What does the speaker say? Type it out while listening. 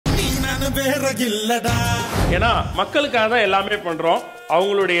ஏன்னா மக்களுக்காக தான் எல்லாமே பண்றோம்.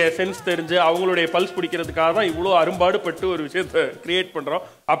 அவங்களுடைய சென்ஸ் தெரிஞ்சு அவங்களுடைய பல்ஸ் பிடிக்கிறதுக்காக தான் இவ்வளோ அரும்பாடுபட்டு ஒரு விஷயத்தை கிரியேட் பண்றோம்.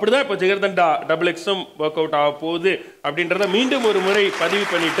 அப்படிதான் இப்போ ஜிகர்தண்டா XXம் ஒர்க் அவுட் ஆக போகுது அப்படின்றத மீண்டும் ஒரு முறை பதிவு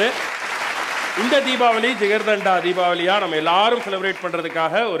பண்ணிட்டு, இந்த தீபாவளி ஜிகர்தண்டா தீபாவளியா நம்ம எல்லாரும் செலிப்ரேட்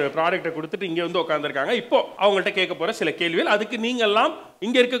பண்றதுக்காக ஒரு ப்ராடக்ட்டை கொடுத்துட்டு இங்க வந்து உட்காந்துருக்காங்க. இப்போ அவங்கள்ட்ட கேட்க போற சில கேள்விகள், அதுக்கு நீங்க எல்லாம்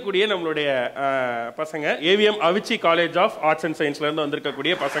இங்க இருக்கக்கூடிய நம்மளுடைய பசங்க, AVM அவிச்சி college of arts and சயின்ஸ்ல இருந்து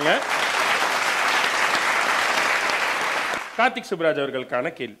வந்திருக்கக்கூடிய பசங்க. கார்த்திக் சுப்ராஜ் அவர்களுக்கான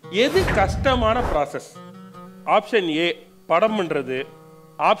கேள்வி, எது கஷ்டமான ப்ராசஸ்? ஆப்ஷன் ஏ படம் பண்றது,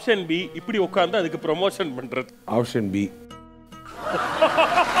 ஆப்ஷன் பி இப்படி உட்கார்ந்து அதுக்கு ப்ரமோஷன் பண்றது. Option B.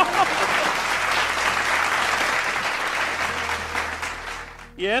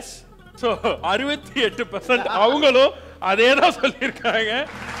 எஸ். ஸோ 68% அவங்களும் அதே தான் சொல்லியிருக்காங்க.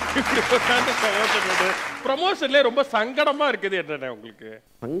 இப்படி உட்காந்து ப்ரமோஷன் பண்றது. ப்ரமோஷன்லேயே ரொம்ப சங்கடமா இருக்குது. என்ன உங்களுக்கு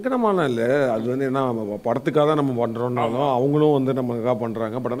சங்கடமான இல்லை, அது வந்து என்ன படத்துக்காக தான் நம்ம பண்ணுறோம்னாலும் அவங்களும் வந்து நமக்காக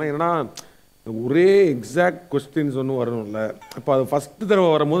பண்ணுறாங்க. பட் ஆனால் என்னன்னா ஒரே எக்ஸாக்ட் கொஸ்டின்ஸ் ஒன்றும் வரணும்ல. இப்போ அது ஃபஸ்ட்டு தடவை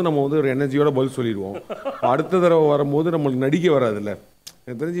வரும்போது நம்ம வந்து ஒரு எனர்ஜியோட பதில் சொல்லிடுவோம். அடுத்த தடவை வரும்போது நம்மளுக்கு நடிக்க வராதுல்ல.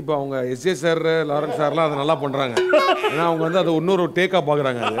 எனக்கு தெரிஞ்சு இப்போ அவங்க எஸ்ஏ சார், லாரன்ஸ் சார்லாம் அதை நல்லா பண்ணுறாங்க. ஏன்னா அவங்க வந்து அதை இன்னொரு டேக்காக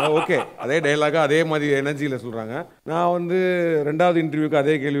பார்க்குறாங்க. அது ஓகே, அதே டைலாகாக அதே மாதிரி எனர்ஜியில் சொல்கிறாங்க. நான் வந்து 2வது இன்டர்வியூக்கு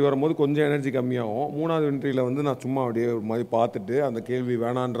அதே கேள்வி வரும்போது கொஞ்சம் எனர்ஜி கம்மியாகும். 3வது இன்டர்வியூவில் வந்து நான் சும்மா அப்படியே ஒரு மாதிரி பார்த்துட்டு அந்த கேள்வி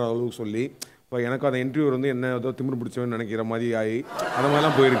வேணான்ற அளவுக்கு சொல்லி, இப்போ எனக்கு அந்த இன்டர்வியூ வந்து என்ன ஏதோ திமிரு பிடிச்சவன்னு நினைக்கிற மாதிரி ஆகி அந்த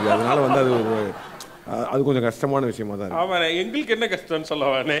மாதிரிலாம் போயிருக்கு. அதனால வந்து அது கொஞ்சம் கஷ்டமான விஷயமா தான் இருக்கு. ஆமாண்ணே, எங்களுக்கு என்ன கஷ்டம்னு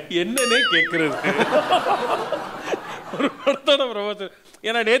சொல்லவானே, என்னன்னே கேட்குறது ஒரு படத்தோட ப்ரமோஷன்.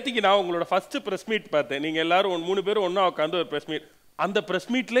 ஏன்னா நேத்திக்கு நான் உங்களோட ஃபர்ஸ்ட் ப்ரெஸ் மீட் பார்த்தேன். நீங்க எல்லாரும் 3 பேரும் ஒன்னா உட்காந்து ஒரு ப்ரெஸ் மீட். அந்த ப்ரெஸ்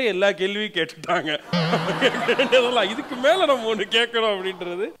மீட்ல எல்லா கேள்வியும் கேட்டுட்டாங்க. இதுக்கு மேல நம்ம ஒண்ணு கேட்கணும்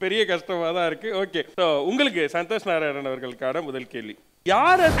அப்படின்றது பெரிய கஷ்டமா தான் இருக்கு. ஓகே, ஸோ உங்களுக்கு சந்தோஷ் நாராயணன் அவர்களுக்கான முதல் கேள்வி,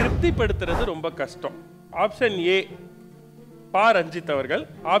 யாரை திருப்திப்படுத்துறது ரொம்ப கஷ்டம்? ஆப்ஷன் ஏ பா ரஞ்சித் அவர்கள்,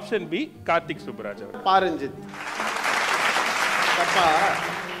 ஆப்ஷன் பி கார்த்திக் சுப்ராஜ் அவர்கள். பா ரஞ்சித்.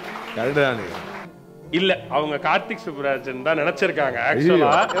 இல்ல, அவங்க கார்த்திக் சுப்ராஜன் தான் நினைச்சிருக்காங்க.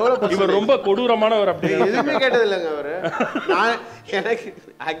 ஆக்சுவலா இவர் ரொம்ப கொடூரமானவர். அப்படி எதுவுமே கேட்டது இல்லைங்க அவரு. எனக்கு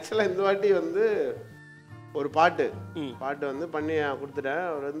ஆக்சுவலா இந்த வாட்டி வந்து ஒரு பாட்டு வந்து பண்ணி கொடுத்துட்டேன்.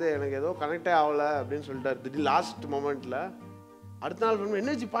 அவர் வந்து எனக்கு ஏதோ கனெக்டே ஆகல அப்படின்னு சொல்லிட்டாரு. திடீர் லாஸ்ட் மொமெண்ட்ல அடுத்த நாள் பண்ணி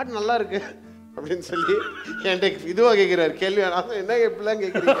என்னச்சு பாட்டு நல்லா இருக்கு அப்படின்னு சொல்லி என்கிட்ட இதுவாக கேட்கிறாரு கேள்வி. என்ன எப்படிலாம்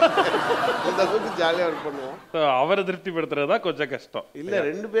கேட்குறீங்க? அந்த அளவுக்கு ஜாலியாக ஒர்க் பண்ணுவோம். அவரை திருப்திப்படுத்துறதா கொஞ்சம் கஷ்டம். இல்லை,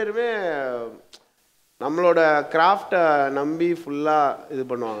 2 பேருமே நம்மளோட கிராஃப்டை நம்பி ஃபுல்லாக இது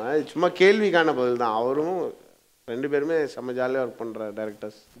பண்ணுவாங்க. சும்மா கேள்விக்கான பதில் தான். அவரும் 2 பேருமே செம்ம ஜாலியாக ஒர்க் பண்ணுற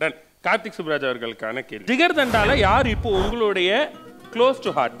டைரக்டர்ஸ். டன். கார்த்திக் சுப்ராஜ் அவர்களுக்கான கேள்வி, ஜிகர்தண்டால யார் இப்போ உங்களுடைய close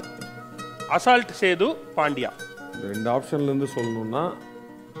to heart? Assault Setu, Pandya. 2 ஆப்ஷன்லேருந்து சொல்லணும்னா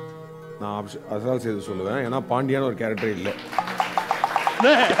நான் அசால்ட் சேது சொல்லுவேன். ஏன்னா பாண்டியான ஒரு கேரக்டர் இல்லை.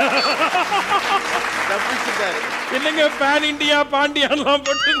 என்னங்க பேன் இண்டியா பாண்டியான்லாம்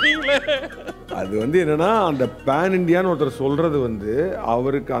போட்டுருந்தீங்களே. அது வந்து என்னன்னா அந்த பேன் இண்டியான்னு ஒருத்தர் சொல்றது வந்து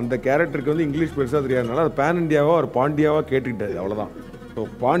அவருக்கு அந்த கேரக்டருக்கு வந்து இங்கிலீஷ் பெருசாக தெரியாதனால அது பேன் இண்டியாவா ஒரு பாண்டியாவா கேட்டுக்கிட்டாரு, அவ்வளோதான். ஸோ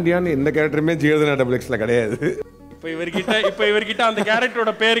பாண்டியான்னு எந்த கேரக்டருமே ஜிகர்தண்டா XXல கிடையாது. இப்போ இவர்கிட்ட அந்த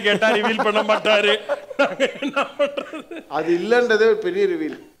கேரக்டரோட பேர் கேட்டா ரிவீல் பண்ண மாட்டாரு. என்ன பண்றது? அது இல்லன்றதே ஒரு பெரிய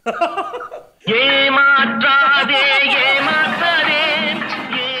ரிவீல்.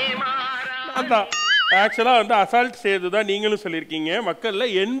 ஆக்சுவலா வந்து அசால்ட் சேது தான் நீங்களும் சொல்லியிருக்கீங்க. மக்கள்ல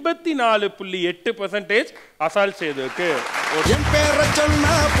 84.8% அசால்ட் சேதுக்கு.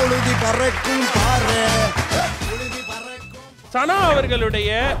 சனா அவர்களுடைய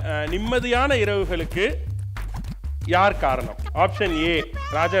நிம்மதியான இரவுகளுக்கு யார் காரணம்? Option A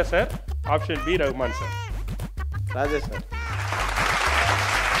Raja sir, option B Rahman sir. Raja sir.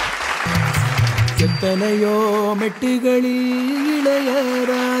 எத்தனையோ மெட்டுகளில் இளைய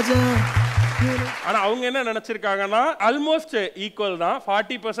ராஜா. ஆனா அவங்க என்ன நினைச்சிருக்காங்கன்னா ஆல்மோஸ்ட் ஈக்குவல் தான்.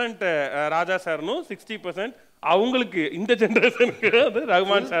 40% ராஜா சார்னும் 60% அவங்களுக்கு இந்த ஜெனரேஷனுக்கு அது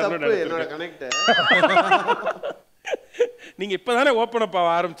ரஹ்மான் சார். நீங்க இப்பதானே ஓபன் அப்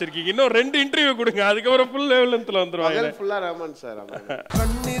ஆரம்பிச்சிருக்கீங்க. இன்னும் 2 இன்டர்வியூ கொடுங்க, அதுக்கப்புறம் ஃபுல் லெவல்ல வந்துருவாங்க. ஃபுல்லா ரஹ்மான் சார்.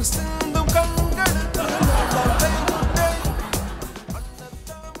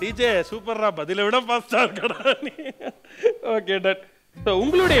 டிஜே சூப்பர்ரா, பதில விட ஃபாஸ்டா இருக்கடா நீ. Okay done. ஸோ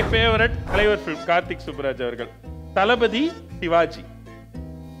உங்களுடைய ஃபேவரட் தலைவர் ஃபிலிம் கார்த்திக் சுப்ராஜ் அவர்கள், தளபதி, சிவாஜி?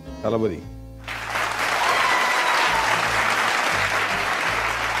 தளபதி.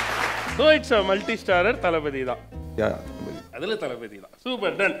 ஸோ இட்ஸ் மல்டி ஸ்டாரர் தளபதி தான். அதுல தளபதி தான்.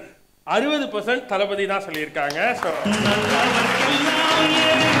 Super ton. 60% தளபதி தான் சொல்லியிருக்காங்க. ஸோ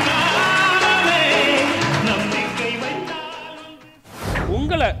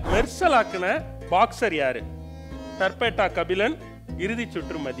உங்களை மெர்சலாக்குன பாக்ஸர் யாரு? தர்பேட்டா கபிலன், இறுதி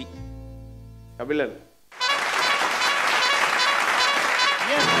சுற்றுமதி. கபிலன்.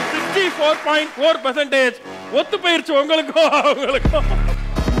 64.4% ஒத்து போயிருச்சு உங்களுக்கும் அவங்களுக்கும்.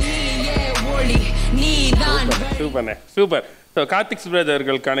 சூப்பர்ண்ணே, சூப்பர். கார்த்திக் சுப்ராஜ்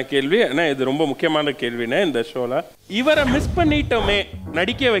அவர்களுக்கான கேள்வி என்ன, இது ரொம்ப முக்கியமான கேள்வினே இந்த ஷோல. இவரை மிஸ் பண்ணிட்டோமே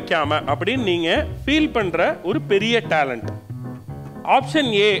நடிக்க வைக்காம அப்படின்னு நீங்க ஃபீல் பண்ற ஒரு பெரிய talent. Option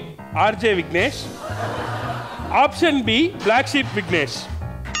A RJ Vignesh, option B black sheep Vignesh.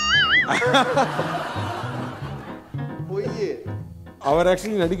 Our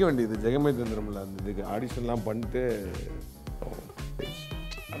actually நடிக்க வேண்டியது ஜெகமே தந்திரம்ல, அந்த இதுக்கு ஆடிஷன்லாம் பண்ணிட்டு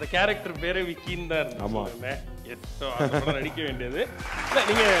அந்த கேரக்டர் பேரே விக்கின்னு தான் இருந்துச்சு. ஆமா. நடிக்க வேண்டியது.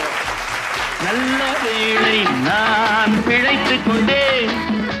 நீங்க நல்ல வேளை நான் பிழைத்துக் கொண்டேன்.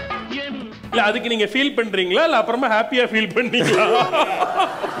 இல்ல அதுக்கு நீங்க ஃபீல் பண்றீங்களா இல்ல அப்புறமா ஹாப்பியா ஃபீல் பண்ணீங்களா?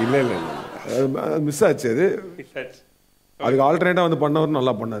 இல்ல இல்ல இல்ல அது மிஸ் ஆச்சு. அது அதுக்கு ஆல்டர்னேட்டா வந்து பண்ணவரும்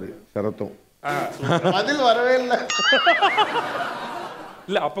நல்லா பண்ணாரு சரத்தும். பதில் வரவே இல்லை.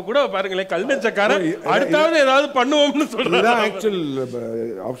 இல்ல அப்ப கூட பாருங்களேன், கல்நெஞ்சக்காரன் அடுத்தாவது ஏதாவது பண்ணுவோம்னு சொல்றாரு. ஆக்சுவல்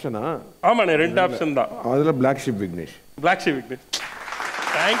ஆப்ஷனா? ஆமாண்ணே, 2 ஆப்ஷன் தான். அதுல black sheep Vignesh. Black sheep Vignesh.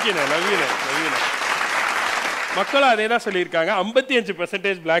 தேங்க்யூண்ணே, நவீன. மக்களும் அதே தான் சொல்லியிருக்காங்க.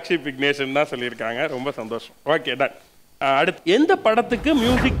 55% பிளாக் ஷீப் விக்னேஷ் தான் சொல்லியிருக்காங்க. ரொம்ப சந்தோஷம். Okay, ton. அடுத்து, எந்த படத்துக்கு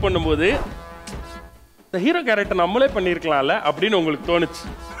மியூசிக் பண்ணும்போது இந்த ஹீரோ கேரக்டர் நம்மளே பண்ணியிருக்கலாம்ல அப்படின்னு உங்களுக்கு தோணுச்சு?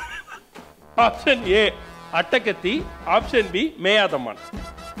 Option A Attakathi, option B மேயாதம்மான்.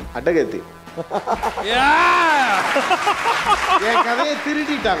 அட்டகத்தி. என் கதையை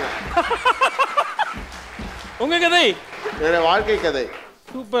திருடிட்டாங்க. உங்க கதை? என்னோட வாழ்க்கை கதை.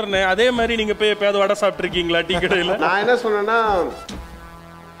 சூப்பர்ண்ணே. அதே மாதிரி நீங்க போய் எப்பயாவது வடை சாப்பிட்டுருக்கீங்களா டீ கடையில? நான் என்ன சொன்னேன்னா,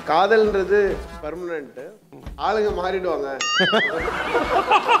 காதல்ன்றது பர்மனன்ட், ஆளுங்க மாறிடுவாங்க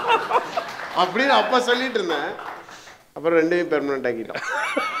அப்படின்னு அப்ப சொல்லிட்டு இருந்தேன். அப்புறம் 2மே பெர்மனன்ட் ஆக்கிட்டோம்.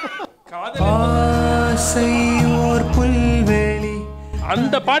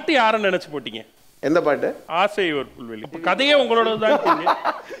 அந்த பாட்டு யார நினைச்சு போட்டீங்க? எந்த பாட்டு? ஆசை ஒரு புல்வெளி. கதையே உங்களோட தான்.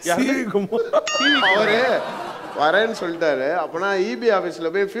 அவரு வரேன்னு சொல்லிட்டாரு. அப்பனா இபி ஆபீஸ்ல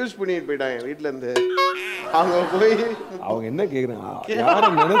போய் ஃபியூஸ் பண்ணிட்டு போயிட்டாங்க வீட்டுல இருந்து. அவங்க போய் அவங்க என்ன கேக்குறாங்க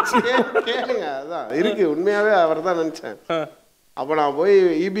கேளுங்க. அதான் இருக்கு, உண்மையாவே அவர் தான் நினைச்சேன். அப்ப நான் போய்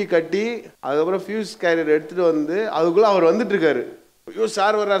இபி கட்டி அதுக்கப்புறம் ஃபியூஸ் கேரியர் எடுத்துட்டு வந்து அதுக்குள்ள அவர் வந்துட்டு இருக்காரு. ஐயோ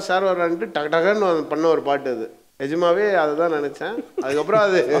சார் வர்றான்ட்டு டக் டக்குன்னு பண்ண ஒரு பாட்டு அது. நிஜமாவே அதை தான் நினைச்சேன். அதுக்கப்புறம்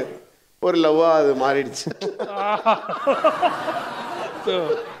அது ஒரு லவ்வா அது மாறிடுச்சு.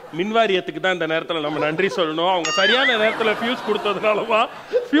 மின்வாரியத்துக்கு தான் இந்த நேரத்தில் நம்ம நன்றி சொல்லணும். அவங்க சரியான நேரத்தில் ஃபியூஸ் கொடுத்ததுனாலவா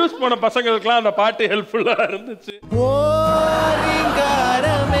ஃபியூஸ் போன பசங்களுக்குலாம் அந்த பாட்டு ஹெல்ப்ஃபுல்லாக இருந்துச்சு.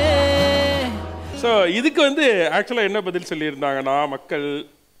 ஸோ இதுக்கு வந்து ஆக்சுவலாக என்ன பதில் சொல்லியிருந்தாங்கன்னா மக்கள்,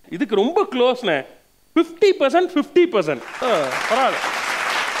 இதுக்கு ரொம்ப க்ளோஸ்ண்ணே. 50% 50%. பரவாயில்ல.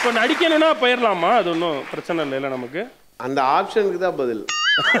 இப்போ நடிக்கணும்னா போயிடலாமா? அது ஒன்றும் பிரச்சனை இல்லைல்ல நமக்கு. அந்த ஆப்ஷனுக்கு தான் பதில்.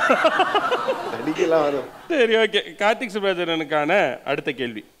 நடிக்கலாம் வரும். சரி, ஓகே. கார்த்திக் சுப்ராஜனுக்கான அடுத்த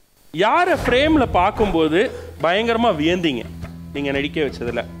கேள்வி. யாரை ஃப்ரேமில் பார்க்கும்போது பயங்கரமாக வியந்தீங்க நீங்கள் நடிக்க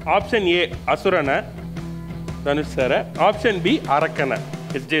வச்சதில்? ஆப்ஷன் ஏ அசுரனை, தனுஷ் சார். ஆப்ஷன் பி அரக்கனை,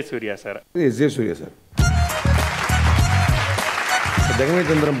 SJ Surya sir. SJ Surya sir. ஜெகமே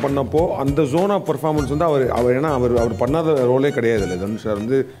தந்திரம் பண்ணப்போ அந்த ஜோன் ஆஃப் பர்ஃபார்மன்ஸ் வந்து அவர் ஏன்னா அவர் பண்ணாத ரோலே கிடையாது இல்லை. தனுஷ் சார்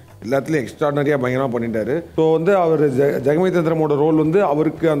வந்து எல்லாத்துலேயும் எக்ஸ்ட்ராடனரியாக பயங்கரமாக பண்ணிட்டாரு. ஸோ வந்து அவர் ஜெகமே தந்திரமோட ரோல் வந்து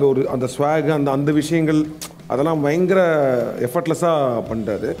அவருக்கு அந்த ஸ்வாக் அந்த விஷயங்கள் அதெல்லாம் பயங்கர எஃபர்ட்லெஸ்ஸாக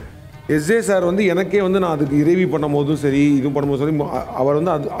பண்ணிட்டாரு. எஸ்ஜே சார் வந்து எனக்கே வந்து நான் அதுக்கு இறைவி பண்ணும் போதும் சரி இது பண்ணும்போது சரி அவர்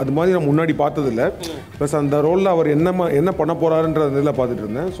வந்து அது மாதிரி நான் முன்னாடி பார்த்ததில்ல. ப்ளஸ் அந்த ரோலில் அவர் என்ன பண்ண போகிறாருன்ற இதில் பார்த்துட்டு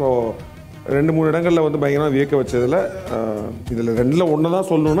இருந்தேன். ஸோ 2-3 இடங்களில் வந்து பயங்கரமாக வியக்க வச்சதில் இதில் 2ல் 1 தான்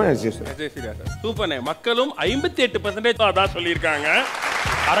சொல்லணும்னா எஸ்ஜே சார். சூப்பர்ண்ணே. மக்களும் 58% அதான் சொல்லியிருக்காங்க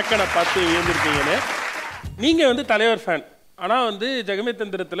அரக்கனை பார்த்து வியந்திருக்கீங்கன்னு. நீங்கள் வந்து தலைவர் ஃபேன், ஆனால் வந்து ஜெகமே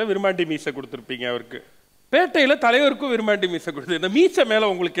தந்திரத்தில் விரும்மாண்டி மீசை கொடுத்துருப்பீங்க அவருக்கு. பேட்டையில் தலைவருக்கும் விரும்மாண்டி மீசை கொடுத்து இந்த மீசை மேலே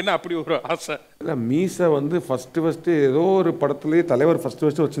உங்களுக்கு என்ன அப்படி ஒரு ஆசை? இல்லை, மீசை வந்து ஃபஸ்ட்டு ஏதோ ஒரு படத்துலேயே தலைவர் ஃபஸ்ட்டு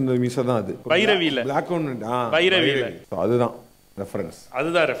வச்சிருந்த மீசை தான் அது. வைரவியில் பிளாக் ஒன். வைரவியில் அதுதான் ரெஃபரன்ஸ்.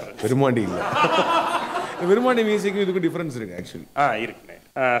 அதுதான் ரெஃபரன்ஸ். விரும்மாண்டி இல்லை. விரும்மாண்டி மியூசிக்கும் இதுக்கு டிஃபரன்ஸ் இருக்கு ஆக்சுவலி. இருக்குண்ணே.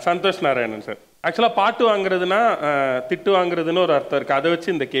 சந்தோஷ் நாராயணன் சார். ஆக்சுவலாக பாட்டு வாங்குறதுனா திட்டு வாங்குறதுன்னு ஒரு அர்த்தம் இருக்குது. அதை வச்சு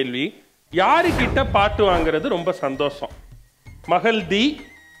இந்த கேள்வி, யாருக்கிட்ட பாட்டு வாங்குறது ரொம்ப சந்தோஷம்? மகள் தி,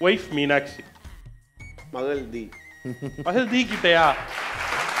 ஒய்ஃப் மீனாட்சி. மகள் தி கிட்டயா?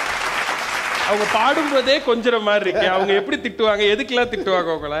 அவங்க பாடும்போதே கொஞ்சம் மாதிரி இருக்கு. அவங்க எப்படி திட்டுவாங்க, எதுக்கெல்லாம்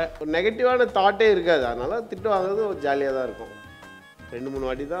திட்டுவாங்க உங்களை? ஒரு நெகட்டிவான தாட்டே இருக்காது. அதனால திட்டு வாங்குறது ஒரு ஜாலியாக தான் இருக்கும். 2-3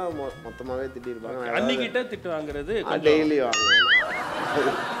 வாட்டி தான் மொத்தமாகவே திட்டிருப்பாங்க. அன்னிக்கிட்ட திட்டு வாங்குறது டெய்லி வாங்குவாங்க.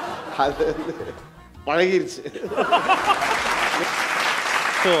 அது வந்து பழகிருச்சு.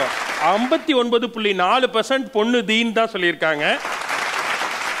 ஸோ 59.4% பொண்ணு தீன் தான் சொல்லியிருக்காங்க.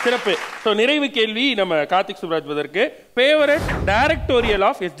 சிறப்பு. ஸோ நிறைவு கேள்வி நம்ம Karthik Subraj பதற்கு. Favourite directorial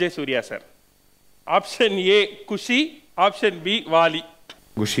of S J. Surya sir. Option A Kushi, option B Vaali.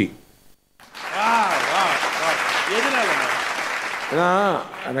 குஷி. எதனால? ஏன்னா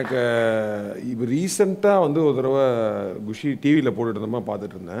எனக்கு இப்போ ரீசெண்டாக வந்து ஒரு தடவை குஷி டிவியில் போட்டுட்டு இருந்தோமா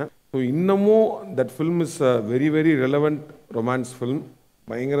பார்த்துட்டு இருந்தேன். ஸோ இன்னமும் that film is very very relevant romance film.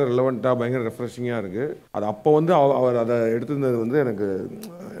 பயங்கர ரெலவெண்ட்டாக பயங்கர ரெஃப்ரெஷிங்காக இருக்குது. அது அப்போ வந்து அவர் அதை எடுத்திருந்தது வந்து எனக்கு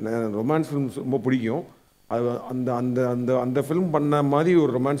ரொமான்ஸ் ஃபில்ம்ஸ் ரொம்ப பிடிக்கும். அது அந்த அந்த அந்த அந்த ஃபில்ம் பண்ண மாதிரி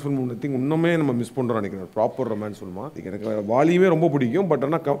ஒரு ரொமான்ஸ் ஃபில்ம் திங் இன்னுமே நம்ம மிஸ் பண்ணுறோம் நினைக்கிறேன். ப்ராப்பர் ரொமான்ஸ் ஃபில்மாக எனக்கு வாலியுமே ரொம்ப பிடிக்கும். பட்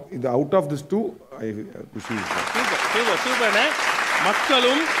ஆனால் இது out of this two Kushi. Super.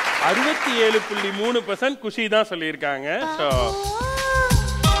 மக்களும் 67.3% குஷி தான் சொல்லியிருக்காங்க. So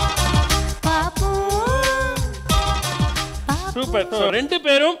super. ஸோ 2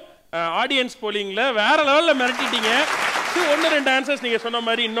 பேரும் ஆடியன்ஸ் போலிங்ல வேற லெவல்ல மிரட்டிட்டீங்க. 1-2 ஆன்சர்ஸ் நீங்க சொன்ன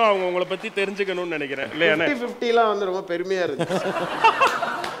மாதிரி இன்னும் அவங்க உங்களை பத்தி தெரிஞ்சுக்கணும்னு நினைக்கிறேன். இல்லையா? 50-50 வந்து ரொம்ப பெருமையா இருக்கு.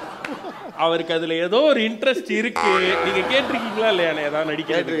 அவருக்கு அதுல ஏதோ ஒரு இன்ட்ரெஸ்ட் இருக்கு. நீங்க கேட்டிருக்கீங்களா இல்லையா? ஏதாவது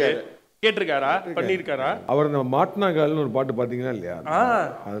நடிக்கிறதுக்கு கேட்டிருக்காரா? பண்ணிருக்காரா? அவர் நம்ம மாட்னாகால்னு ஒரு பாட்டு பாத்தீங்கன்னா இல்லையா?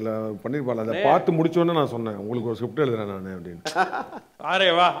 அதுல பண்ணிருப்பாரு. அதை பார்த்து முடிச்சோன்னு நான் சொன்னேன் உங்களுக்கு ஒரு ஸ்கிரிப்ட் எழுதுறேன் நானு அப்படின்னு.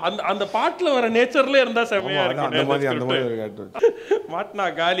 அரேவா, அந்த பாட்டுல வர நேச்சர்ல இருந்தா செமையா இருக்கு. அந்த மாதிரி ஒரு கேட்டு மாட்னா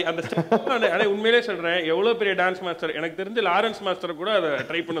காலி அந்த ஆனா உண்மையிலே சொல்றேன், எவ்வளவு பெரிய டான்ஸ் மாஸ்டர். எனக்கு தெரிஞ்சு லாரன்ஸ் மாஸ்டர் கூட அதை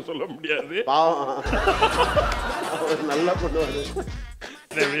ட்ரை பண்ண சொல்ல முடியாது. நல்லா பண்ணுவாரு.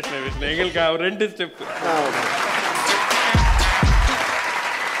 எங்களுக்கு அவர் 2 ஸ்டெப்.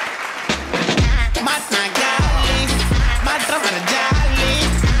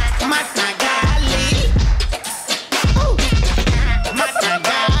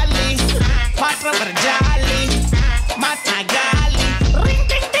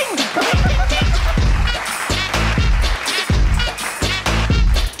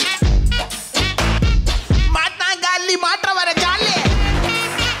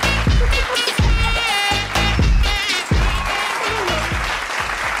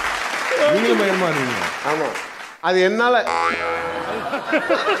 ஆமா, அது என்னால.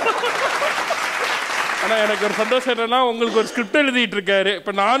 ஆனா எனக்கு ஒரு சந்தோஷம் என்னன்னா, உங்களுக்கு ஒரு ஸ்கிரிப்ட் எழுதிட்டு இருக்காரு.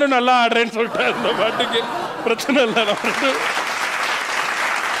 இப்ப நானும் நல்லா ஆடுறேன்னு சொல்லிட்டு அந்த பாட்டுக்கு பிரச்சனை இல்லை.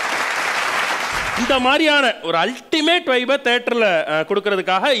 இந்த மாதிரியான ஒரு அல்டிமேட் வைபை தியேட்டர்ல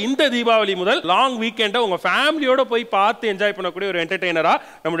கொடுக்கறதுக்காக இந்த தீபாவளி முதல் லாங் வீக்கெண்டை உங்க ஃபேமிலியோட போய் பார்த்து என்ஜாய் பண்ணக்கூடிய ஒரு என்டர்டெய்னரா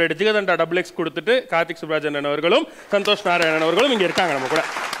நம்மளுடைய ஜிகதண்டா XXX கொடுத்துட்டு கார்த்திக் சுப்ராஜ் அவர்களும் சந்தோஷ் நாராயணன் அவர்களும் இங்க இருக்காங்க நம்ம கூட.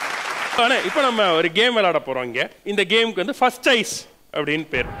 இப்போ நம்ம ஒரு கேம் விளையாட போறோம். இங்க இந்த கேமுக்கு வந்து ஃபர்ஸ்ட் சாய்ஸ் அப்படின்னு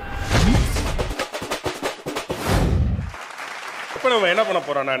பேர். இப்போ நம்ம என்ன பண்ண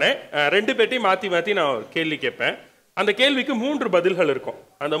போறோம், நான் 2 பேட்டையும் மாத்தி நான் ஒரு கேள்வி கேட்பேன். அந்த கேள்விக்கு 3 பதில்கள் இருக்கும்.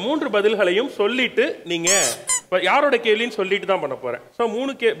 அந்த 3 பதில்களையும் சொல்லிட்டு நீங்க யாரோட கேள்வின்னு சொல்லிட்டு தான் பண்ண போறேன். ஸோ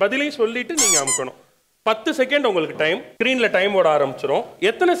 3 பதிலையும் சொல்லிட்டு நீங்க அமுக்கணும். 10 செகண்ட் உங்களுக்கு டைம். ஸ்க்ரீன்ல டைம் ஓட ஆரம்பிச்சிடும்.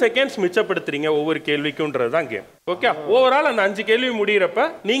 எத்தனை செகண்ட்ஸ் மிச்சப்படுத்துறீங்க ஒவ்வொரு கேள்விக்கும்ன்றது தான் கேம். ஓகே, ஓவரால் அந்த 5 கேள்வி முடியிறப்ப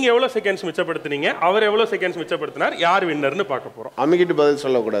நீங்க எவ்வளவு செகண்ட்ஸ் மிச்சப்படுத்துனீங்க, அவர் எவ்வளவு செகண்ட்ஸ் மிச்சப்படுத்தினார், யார் வின்னர்னு பார்க்க போறோம். அமுக்கிட்டு பதில்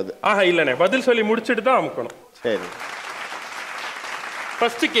சொல்லக்கூடாது. இல்லைண்ணே, பதில் சொல்லி முடிச்சுட்டு தான் அமுக்கணும். சரி.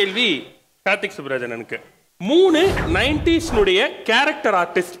 ஃபர்ஸ்ட் கேள்வி கார்த்திக் சுப்ராஜனுக்கு. 3 90s கேரக்டர்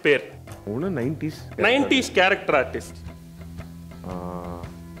ஆர்டிஸ்ட் பேர். 90s character artist.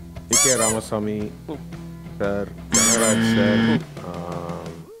 K Ramasamy sir, Janaraj sir,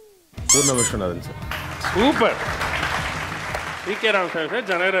 பூர்ண Viswanathan sir. Super. K Ramasamy sir,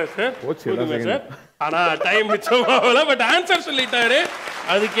 Janaraj sir, sir. ஆனா டைம் மிச்சமாகல, பட் ஆன்சர் சொல்லிட்டாரு.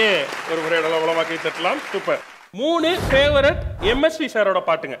 அதுக்கே ஒரு முறை அவ்வளவா கை தட்டலாம். சூப்பர். 3 ஃபேவரட் MSV சாரோட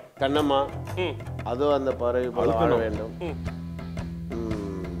பாட்டுங்க. கண்ணம்மா, அதுவும் அந்த பறவை போல வாழ வேண்டும்.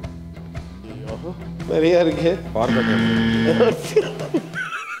 நிறைய இருக்கு.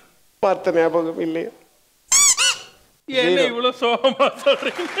 பார்த்த ஞாபகம் இல்லையா? என்ன இவ்வளவு சோகமா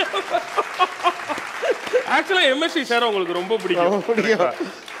சொல்றீங்க? ஆக்சுவலா MSV சார் உங்களுக்கு ரொம்ப பிடிக்கும்.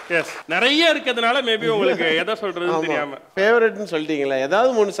 எஸ், நிறைய இருக்கிறதுனால மேபி உங்களுக்கு எதை சொல்றதுன்னு தெரியாம ஃபேவரட்னு சொல்லிட்டீங்களா?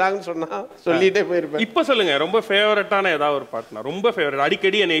 ஏதாவது 3 சாங் சொன்னா சொல்லிட்டே போயிருப்பேன். இப்ப சொல்லுங்க, ரொம்ப ஃபேவரட்டான ஏதாவது ஒரு பாட்டுனா, ரொம்ப ஃபேவரட்,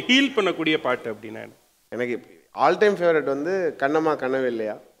 அடிக்கடி என்னை ஹீல் பண்ணக்கூடிய பாட்டு அப்படின்னா? எனக்கு ஆல் டைம் ஃபேவரட் வந்து கண்ணம்மா கனவு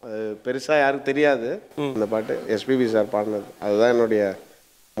இல்லையா. அது பெருசா யாருக்கு தெரியாது. அந்த பாட்டு SPB சார் பாடினது, அதுதான் என்னுடைய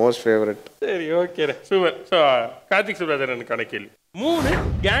மோஸ்ட் ஃபேவரட். சரி, ஓகே, சூப்பர். ஸோ கார்த்திக் சுப்ராஜன் கணக்கில் 3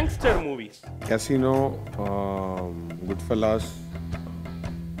 gangster movies. Casino, good fellas,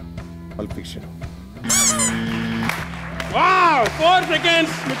 bulb fiction. Wow, 4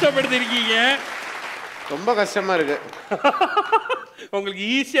 seconds மிச்சப்படுத்தி இருக்கீங்க. ரொம்ப கஷ்டமா இருக்கு. உங்களுக்கு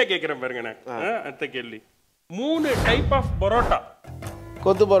ஈஸியா கேக்குறேன் பாருங்க. அடுத்த கேள்வி. 3 டைப் ஆஃப் பரோட்டா.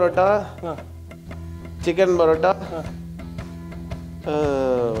 கொத்து பரோட்டா, சிக்கன் பரோட்டா,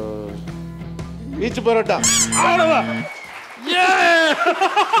 பீச் பரோட்டா.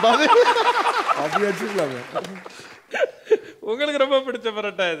 உங்களுக்கு ரொம்ப பிடிச்ச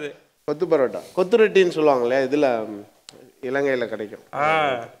பரோட்டா இது? கொத்து பரோட்டா. கொத்து ரொட்டின்னு சொல்லுவாங்களே, இதுல இலங்கையில கிடைக்கும்.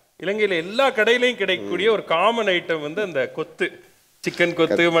 இலங்கையில எல்லா கடையிலயும் கிடைக்கக்கூடிய ஒரு காமன் ஐட்டம் வந்து அந்த கொத்து. சிக்கன்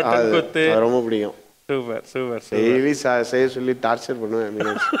கொத்து, மட்டன் கொத்து. ரொம்ப பிடிக்கும். Super super. டெய்லி செய்ய சொல்லி டார்ச்சர்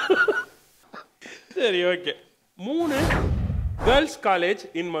பண்ணுவேன். சரி, ஓகே. 3 கேர்ள்ஸ் காலேஜ்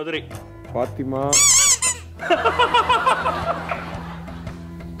இன் Madurai.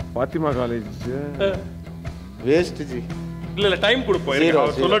 Fathima college. Waste G. இல்ல டைம் கொடுப்போம்,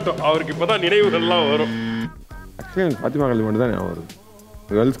 அவர் சொல்லட்டும். அவருக்கு இப்பதான் நினைவுகள்லாம் வரும். ஆக்சுவலி பாத்திமா காலேஜ் மட்டும் தான் ஞாபகம் வருது.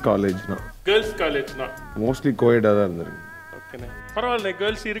 கேர்ள்ஸ் காலேஜ்னா மோஸ்ட்லி கோயடாக தான் இருந்திருக்கு. ஓகேண்ணே, பரவாயில்ல.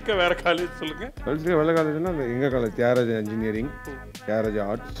 கேர்ள்ஸ் இருக்க வேற காலேஜ் சொல்லுங்க. கேர்ள்ஸ் வேலை காலேஜ்னா அந்த எங்க college? Thyagaraja engineering, Thyagaraja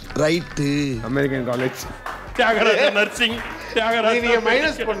arts, right. American college, Thyagaraja nursing, Thyagaraja நீங்க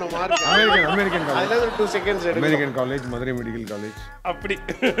மைனஸ் பண்ண மார்க். அமெரிக்கன் காலேஜ், அதுல 2 செகண்ட்ஸ் எடுங்க. American college, Madurai medical college. அப்படி.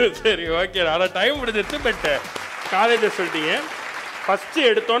 சரி, ஓகே. ஆனா டைம் முடிஞ்சிருச்சு. பட் காலேஜ் சொல்லிட்டீங்க. ஃபர்ஸ்ட்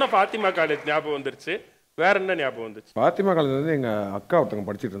எடுத்தோன்னே பாத்திமா காலேஜ் ஞாபகம் வந்துருச்சு. வேற என்ன ஞாபகம் வந்துச்சு? பாத்திமா காலேஜ் வந்து எங்க அக்கா ஒருத்தவங்க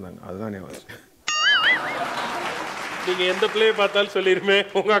படிச்சிட்டு இருந்தாங்க, அதுதான் ஞாபகம். நீங்க எந்த பிள்ளையை பார்த்தாலும் சொல்லிருமே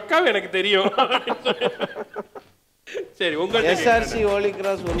உங்க அக்காவை எனக்கு தெரியும். சரி, உங்க எஸ்ஆர்சி ஹோலி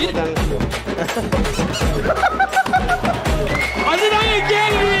கிராஸ் உருமுதான். அதுதான்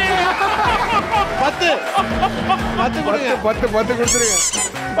கேள்வி. 10 கொடுங்க. 10 கொடுத்துருங்க.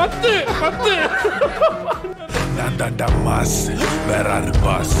 10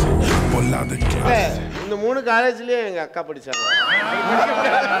 இந்த 3 காலேஜ்லயே எங்க அக்கா படிச்சாங்க.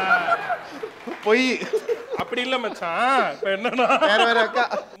 பொய். அப்படி இல்ல மச்சான். இப்ப என்னன்னா வேற அக்கா.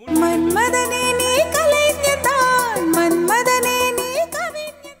 மன்மதனே நீ கலைஞதான், மன்மதனே நீ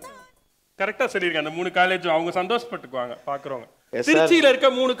கவிஞதான். கரெக்டா சொல்லிருக்கேன். அந்த 3 காலேஜ் அவங்க சந்தோஷப்பட்டுக்குவாங்க பாக்குறவங்க. திருச்சியில இருக்க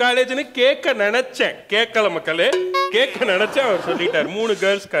 3 காலேஜ்னு கேட்க நினைச்சேன், கேட்கல மக்களே. கேட்க நினைச்சேன், அவர் சொல்லிட்டார். 3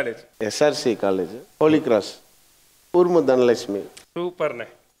 girls college. SRC college, Holi cross, ஊர்மு Dhanalakshmi. சூப்பர்ண்ணே.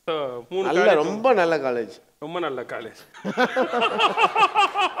 3 நல்ல, ரொம்ப நல்ல காலேஜ். ரொம்ப நல்ல காலேஜ்.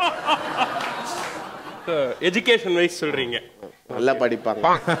 எஜுகேஷன் வைஸ் சொல்றீங்க, நல்லா படிப்பாங்க.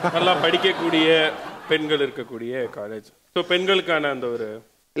 நல்லா படிக்கக்கூடிய பெண்கள் இருக்கக்கூடிய காலேஜ். ஸோ பெண்களுக்கான அந்த ஒரு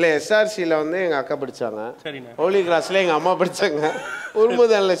இல்ல, எஸ்ஆர்சில வந்து எங்க அக்கா படிச்சாங்க. சரிண்ணே. ஹோலி கிராஸ்ல எங்க அம்மா படிச்சாங்க. ஊர்மு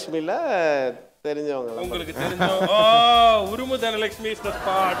தனலட்சுமில தெரிஞ்சவங்க. உங்களுக்கு தெரிஞ்ச Urumu Dhanalakshmi is the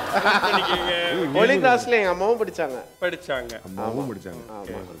spot. Holi கிராஸ்ல எங்க அம்மாவும் படிச்சாங்க. அம்மாவும் படிச்சாங்க.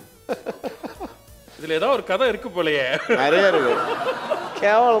 இதுல ஏதோ ஒரு கதை இருக்கு போலயே. நிறைய இருக்கு,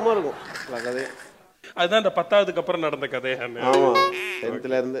 கேவலமா இருக்கும் கதை. அதுதான் இந்த 10ஆவதுக்கு அப்புறம் நடந்த கதை. ஆமா, 10th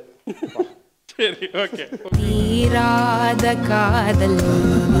இருந்து. சரி, ஓகே. தீராத காதல்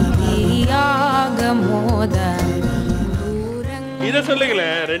தீயாக மோத. இத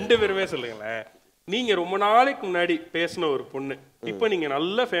சொல்லுங்களேன், 2 பேருமே சொல்லுங்களேன். நீங்க ரொம்ப நாளைக்கு முன்னாடி பேசின ஒரு பொண்ணு, இப்ப நீங்க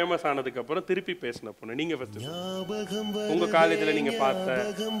நல்ல ஃபேமஸ் ஆனதுக்கு அப்புறம் திருப்பி பேசின பொண்ணு, நீங்க ஃபர்ஸ்ட் உங்க காலேஜ்ல நீங்க பார்த்த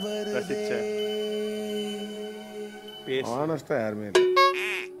ரசிச்ச பேச. ஆனஸ்டா யாருமே இல்லை.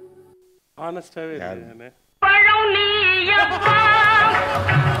 ஆனஸ்டாவே இல்லையானே.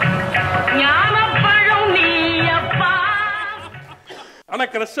 ஆனா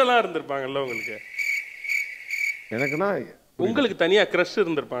கிரஷ் எல்லாம் இருந்திருப்பாங்கல்ல உங்களுக்கு? எனக்குன்னா உங்களுக்கு தனியா கிரஷ்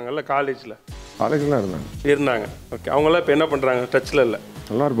இருந்திருப்பாங்கல்ல காலேஜ்ல? காலேஜ்லாம் இருந்தாங்க. ஓகே, அவங்க எல்லாம் இப்ப என்ன பண்றாங்க? டச்ல இல்ல.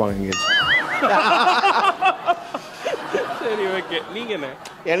 நல்லா இருப்பாங்க இங்க. சரி, ஓகே. நீங்க என்ன?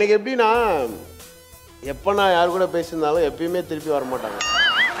 எனக்கு எப்படின்னா, எப்ப நான் யாரு கூட பேசியிருந்தாலும் எப்பயுமே திருப்பி வர மாட்டாங்க.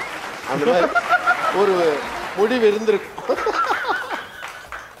 அந்த மாதிரி ஒரு முடிவு இருந்திருக்கும்.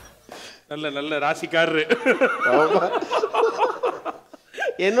 நல்ல நல்ல ராசிக்காரரு.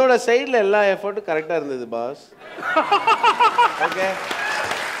 என்னோட சைடுல எல்லா எஃபர்ட்டும் கரெக்டா இருந்தது பாஸ். ஓகே,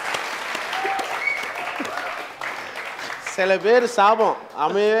 சில பேர் சாபம்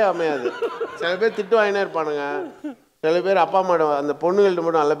அமையவே அமையாது. சில பேர் திட்டு வாங்கினே இருப்பானுங்க. சில பேர் அப்பா அம்மா அந்த பொண்ணுகள்ட்ட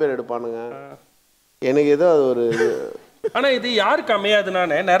மட்டும் நல்ல பேர் எடுப்பானுங்க. எனக்கு ஏதோ அது ஒரு. ஆனா இது யாருக்கு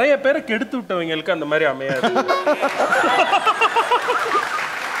அமையாதுனானே, நிறைய பேரை கெடுத்து விட்டவங்களுக்கு அந்த மாதிரி அமையாது.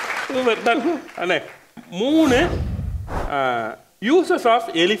 அண்ணே, 3 யூசஸ் ஆஃப்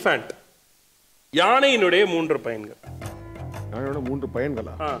எலிஃபண்ட். யானையினுடைய 3 பயன்கள். யானையோட 3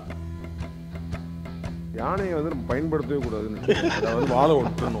 பயன்களா? யானையை வந்து நம்ம பயன்படுத்தவே கூடாதுன்னு, அதாவது வாழை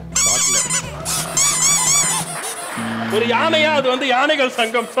ஒட்டணும் காட்டுல. ஒரு யானையா அது வந்து யானைகள்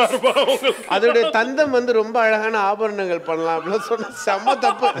சங்கம் சார்பா உங்களுக்கு அதோடைய தந்தம் வந்து ரொம்ப அழகான ஆபரணங்கள் பண்ணலாம் அப்படின்னு சொன்ன செம்ம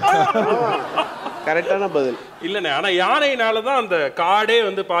தப்பு. கரெக்டான பதில் இல்லண்ணே. ஆனா யானையினாலதான் அந்த காடே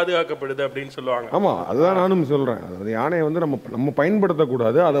வந்து பாதுகாக்கப்படுது அப்படின்னு சொல்லுவாங்க. ஆமா, அதுதான் நானும் சொல்றேன். அது யானையை வந்து நம்ம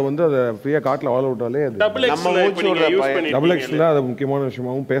பயன்படுத்தக்கூடாது. அதை வந்து அதை ஃப்ரீயா காட்டுல வாழ விட்டாலே அது டபுள் எக்ஸ்ல அது முக்கியமான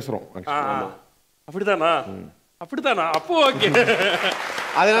விஷயமாவும் பேசுறோம். அப்படிதானா? அப்படிதானா? அப்போ ஓகே.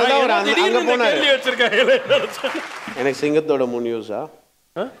 அதனாலதான் ஒரு அங்க போனாரு. கேள்வி வச்சிருக்காங்க. எனக்கு சிங்கத்தோட 3 யூஸா?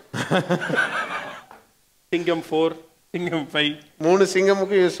 சிங்கம் 4, சிங்கம் 5, 3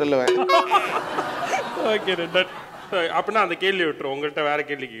 சிங்கமுக்கு யூஸ் சொல்லுவேன். ஓகே. அப்படின்னா அந்த கேள்வி விட்டுரும். உங்கள்கிட்ட வேற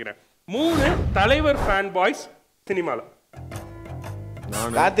கேள்வி கேட்கிறேன். 3 தலைவர் ஃபேன் பாய்ஸ் சினிமால.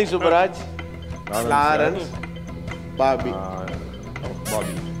 Karthik, Subbaraj, Lawrence, Bobby.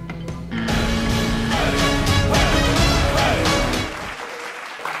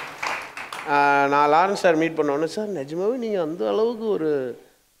 நான் லாரன்ஸ் சார் மீட் பண்ணோன்னு, சார் நிஜமாவே நீங்கள் அந்த அளவுக்கு ஒரு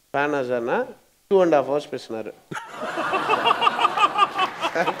ஃபேனா சார்னா 2.5 hours பேசினார்.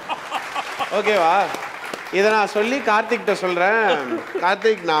 ஓகேவா? இதை நான் சொல்லி கார்த்திக்கிட்ட சொல்கிறேன்,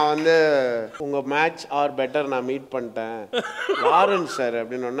 கார்த்திக் நான் வந்து உங்கள் மேட்ச் ஆர் பெட்டர் நான் மீட் பண்ணிட்டேன் லாரன்ஸ் சார்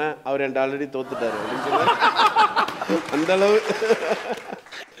அப்படின்னு. அவர் என்கிட்ட ஆல்ரெடி தோத்துட்டாரு அப்படின்னு சொன்னார். அந்த அளவு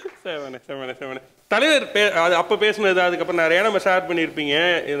தலைவர் அது அப்ப பேசுனது, அதுக்கப்புறம் நிறைய நம்ம ஷேர் பண்ணியிருப்பீங்க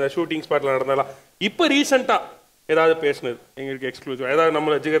இந்த ஷூட்டிங் ஸ்பாட்ல நடந்தாலும். இப்போ ரீசெண்டா ஏதாவது பேசுனது எங்களுக்கு எக்ஸ்க்ளூசிவ், ஏதாவது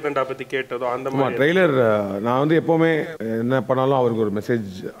நம்மள ஜிகர்தண்டா பத்தி கேட்டதோ அந்த மாதிரி? ட்ரெய்லர் நான் வந்து எப்போவுமே என்ன பண்ணாலும் அவருக்கு ஒரு மெசேஜ்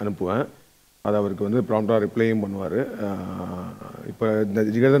அனுப்புவேன். அது அவருக்கு வந்து ப்ராம்ப்டாக ரிப்ளையும் பண்ணுவார். இப்போ இந்த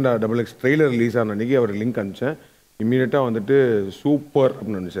ஜிகர்தண்டா XXX ட்ரெய்லர் ரிலீஸ் ஆன அன்றைக்கி அவர் லிங்க் அனுப்பிச்சேன். இம்மீடியட்டாக வந்துட்டு சூப்பர்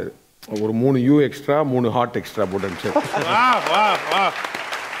அப்படின்னு நினச்சார். ஒரு 3 யூ எக்ஸ்ட்ரா 3 ஹார்ட் எக்ஸ்ட்ரா போட்டு அனுப்பிச்சார்.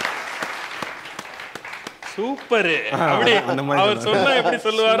 சூப்பர். அப்படி அவர் சொன்னா எப்படி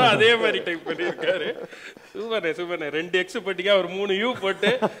சொல்லுவாரோ அதே மாதிரி டைப் பண்ணிருக்காரு. Super super. 2 எக்ஸ் போட்டிங்க, அவர் 3 யூ போட்டு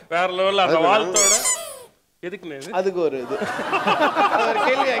வேற லெவல்ல அந்த வாழ்த்தோட. எதுக்குன்னு அதுக்கு ஒரு இது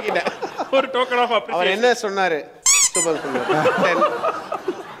கேள்வி ஆக்கிட்டேன். ஒரு டோக்கன் ஆஃப் அப்ரிசியேஷன். அவர் என்ன சொன்னாரு? சூப்பர் சொன்னாரு.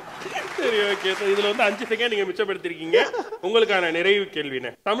 சரி, ஓகே. இதுல வந்து 5 செகண்ட் நீங்க மிச்சப்படுத்திருக்கீங்க. உங்களுக்கான நிறைவு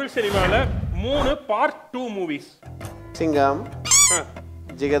கேள்வினே, தமிழ் சினிமால 3 பார்ட் 2 மூவிஸ். சிங்கம்,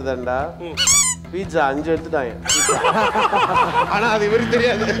 ஜிகர்தண்டா, பீட்சா 5 எடுத்துட்டாங்க. ஆனா அது இவருக்கு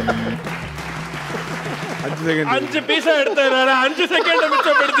தெரியாது. 5 பீஸா எடுத்தாரு. 5 செகண்ட்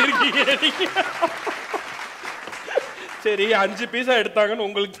மிச்சப்படுத்திருக்கீங்க. சரி, 5 பீஸா எடுத்தாங்கன்னு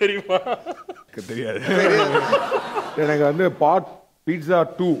உங்களுக்கு தெரியுமா? தெரியாது. எனக்கு வந்து பார்ட் பீட்சா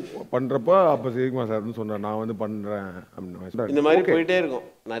 2 பண்றப்ப அப்ப சரிமா சார்னு சொன்னார், நான் வந்து பண்றேன் அப்படின்னு. இந்த மாதிரி போயிட்டே இருக்கும்,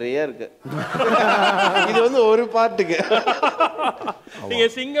 நிறைய இருக்கு. இது வந்து ஒரு பார்ட்டுக்கு. நீங்க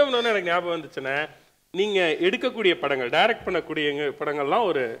சிங்கம்னு எனக்கு ஞாபகம் வந்துச்சுன்னா, நீங்க எடுக்கக்கூடிய படங்கள், டைரக்ட் பண்ணக்கூடிய படங்கள்லாம்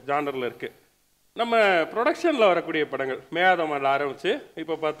ஒரு ஜானர்ல இருக்கு. நம்ம ப்ரொடக்ஷன்ல வரக்கூடிய படங்கள் மேயாதமல்ல ஆரம்பிச்சு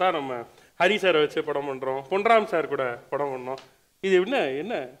இப்போ பார்த்தா நம்ம ஹரி சாரை வச்சு படம் பண்றோம், பொன்ராம் சார் கூட படம் பண்ணோம். இது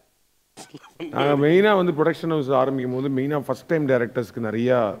என்ன நாங்கள் மெயினாக வந்து ப்ரொடக்ஷன் ஹவுஸ் ஆரம்பிக்கும் போது மெயினாக ஃபஸ்ட் டைம் டைரக்டர்ஸ்க்கு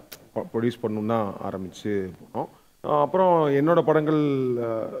நிறையா ப்ரொடியூஸ் பண்ணணும் தான் ஆரம்பித்து போனோம். அப்புறம் என்னோட படங்கள்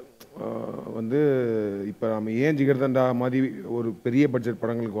வந்து இப்போ நம்ம ஏன் ஜிகர்தண்டா மாதிரி ஒரு பெரிய பட்ஜெட்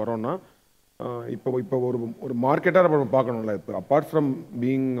படங்களுக்கு வரோன்னா, இப்போ ஒரு மார்க்கெட்டாக நம்ம பார்க்கணும்ல. இப்போ அப்பார்ட் ஃப்ரம்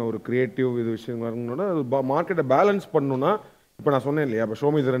பீயிங் ஒரு க்ரியேட்டிவ் இது விஷயம் வரணும்னா மார்க்கெட்டை பேலன்ஸ் பண்ணணும்னா, இப்போ நான் சொன்னேன் இல்லையா, இப்போ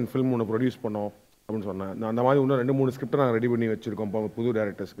ஷோமிதரன் ஃபில்ம் ஒன்று ப்ரொடியூஸ் பண்ணோம் அப்படின்னு சொன்னேன். நான் அந்த மாதிரி இன்னும் 2-3 ஸ்கிரிப்டை நாங்கள் ரெடி பண்ணி வச்சுருக்கோம் இப்போ புது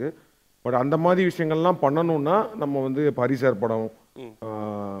டேரக்டர்ஸ்க்கு. பட் அந்த மாதிரி விஷயங்கள்லாம் பண்ணணும்னா நம்ம வந்து இப்போ ஹரி சார் படம்,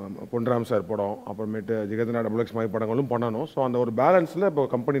 பொன்ராம் சார் படம், அப்புறமேட்டு ஜிகர்தண்டா XXX மாதிரி படங்களும் பண்ணணும். ஸோ அந்த ஒரு பேலன்ஸில் இப்போ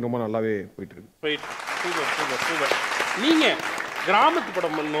கம்பெனி ரொம்ப நல்லாவே போயிட்டு இருக்கு. நீங்கள் கிராமத்து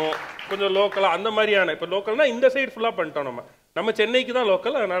படம் பண்ணோம், கொஞ்சம் லோக்கலாக அந்த மாதிரியான, இப்போ லோக்கல்னா இந்த சைடு ஃபுல்லாக பண்ணிட்டோம். நம்ம சென்னைக்கு தான்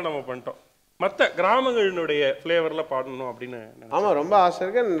லோக்கல், அதனால் நம்ம பண்ணிட்டோம். மற்ற கிராமங்களினுடைய ஃப்ளேவரில் பாடணும் அப்படின்னு. ஆமாம், ரொம்ப ஆசை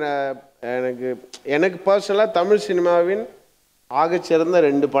இருக்கு எனக்கு பர்சனலாக. தமிழ் சினிமாவின் ஆகச்சிறந்த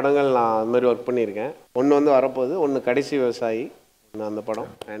 2 படங்கள் நான் அது மாதிரி ஒர்க் பண்ணியிருக்கேன். ஒன்று வந்து வரப்போகுது, ஒன்று கடைசி விவசாயி, அந்த படம்.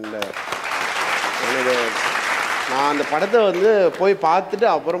 அண்ட் எனக்கு நான் அந்த படத்தை வந்து போய் பார்த்துட்டு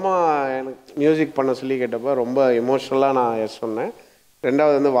அப்புறமா எனக்கு மியூசிக் பண்ண சொல்லி கேட்டப்போ ரொம்ப எமோஷ்னலாக நான் சொன்னேன்.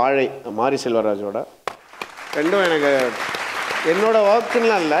 2வது வந்து வாழை, மாரி செல்வராஜோட. 2ம் எனக்கு என்னோடய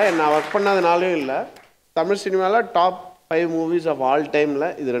ஒர்க்குலாம் இல்லை, நான் ஒர்க் பண்ணாதனாலும் இல்லை, தமிழ் சினிமாவில் டாப் 5 மூவிஸ் ஆஃப் ஆல் டைமில்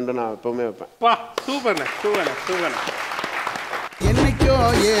இது 2 நான் எப்போவுமே வைப்பேன். வா, சூப்பர்ண்ணே, சூப்பர்ண்ணே, சூப்பர்ண்ணே. என்னைக்கோ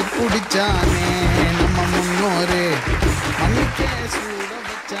பிடிச்சானே நம்ம முன்னோரு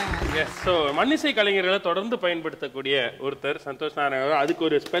மன்னிசை கலைஞர்களை தொடர்ந்து பயன்படுத்தக்கூடிய ஒருத்தர் சந்தோஷ் நாராயணன். அதுக்கு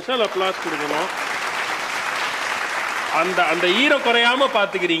ஒரு ஸ்பெஷல் அப்ளாஸ் கொடுக்கணும். அந்த ஈரம் குறையாம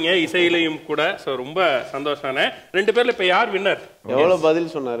பாத்துக்கிறீங்க இசையிலையும் கூட. சோ ரொம்ப சந்தோஷானே. 2 பேர்ல இப்ப யார் வின்னர்? எவ்வளவு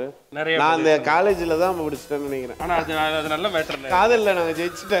பதில் சொன்னாரு? நிறைய. நான் அந்த காலேஜ்ல தான் முடிச்சிட்டேன்னு நினைக்கிறேன். ஆனா அது நல்ல மேட்டர். காதல்ல நாங்க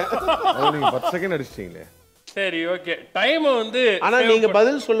ஜெயிச்சிட்டேன். நீங்க 10 செகண்ட் அடிச்சிட்டீங்களே. சரி ஓகே. டைம் வந்து ஆனா நீங்க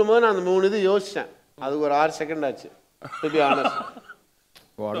பதில் சொல்லும்போது நான் அந்த 3 இது யோசிச்சேன். அதுக்கு ஒரு 6 செகண்ட் ஆச்சு. To be honest.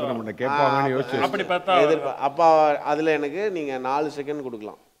 நம்ம கேட்பாங்கன்னு யோசிச்சேன். அப்படி பார்த்தா அப்பா அதுல எனக்கு நீங்க 4 செகண்ட்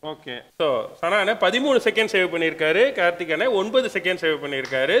கொடுக்கலாம். ஓகே. சோ சனானே 13 செகண்ட் சேவ் பண்ணிருக்காரு. கார்த்திக் அண்ணே 9 செகண்ட் சேவ்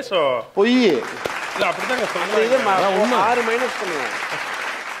பண்ணிருக்காரு. சோ பொய் இல்ல அப்படிதாங்க சொல்றேன். இது 6 மைனஸ் பண்ணுங்க.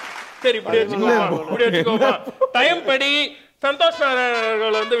 சரி இப்படி வச்சுக்கோமா. டைம் படி சந்தோஷ்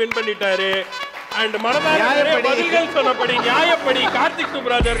நாராயணன் வந்து வின் பண்ணிட்டாரு. அண்ட் மனதார பதில்கள் சொன்னபடி நியாயப்படி கார்த்திக்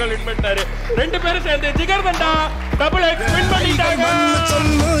சுப்ராஜ் அவர்கள் வின் பண்ணிட்டாரு. 2 பேரும் சேர்ந்து ஜிகர்தண்டா டபுள் எக்ஸ் வின் பண்ணிட்டாங்க.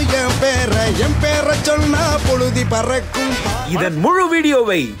 சொல்லு என் பேரை சொன்னா பொழுதி பறக்கும். இதன் முழு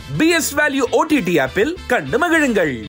வீடியோவை BS Value OTT ஆப்பில் கண்டு மகிழுங்கள்.